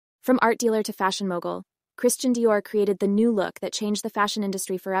From art dealer to fashion mogul, Christian Dior created the new look that changed the fashion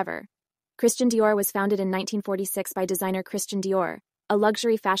industry forever. Christian Dior was founded in 1946 by designer Christian Dior, a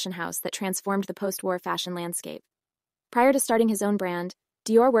luxury fashion house that transformed the post-war fashion landscape. Prior to starting his own brand,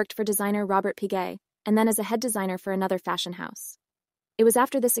 Dior worked for designer Robert Piguet, and then as a head designer for another fashion house. It was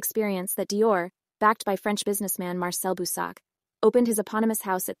after this experience that Dior, backed by French businessman Marcel Boussac, opened his eponymous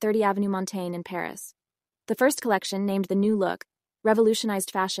house at 30 Avenue Montaigne in Paris. The first collection, named The New Look,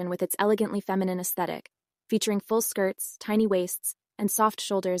 revolutionized fashion with its elegantly feminine aesthetic, featuring full skirts, tiny waists, and soft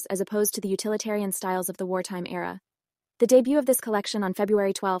shoulders as opposed to the utilitarian styles of the wartime era. The debut of this collection on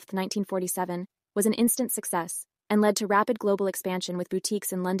February 12, 1947, was an instant success and led to rapid global expansion with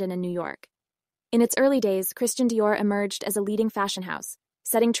boutiques in London and New York. In its early days, Christian Dior emerged as a leading fashion house,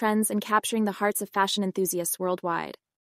 setting trends and capturing the hearts of fashion enthusiasts worldwide.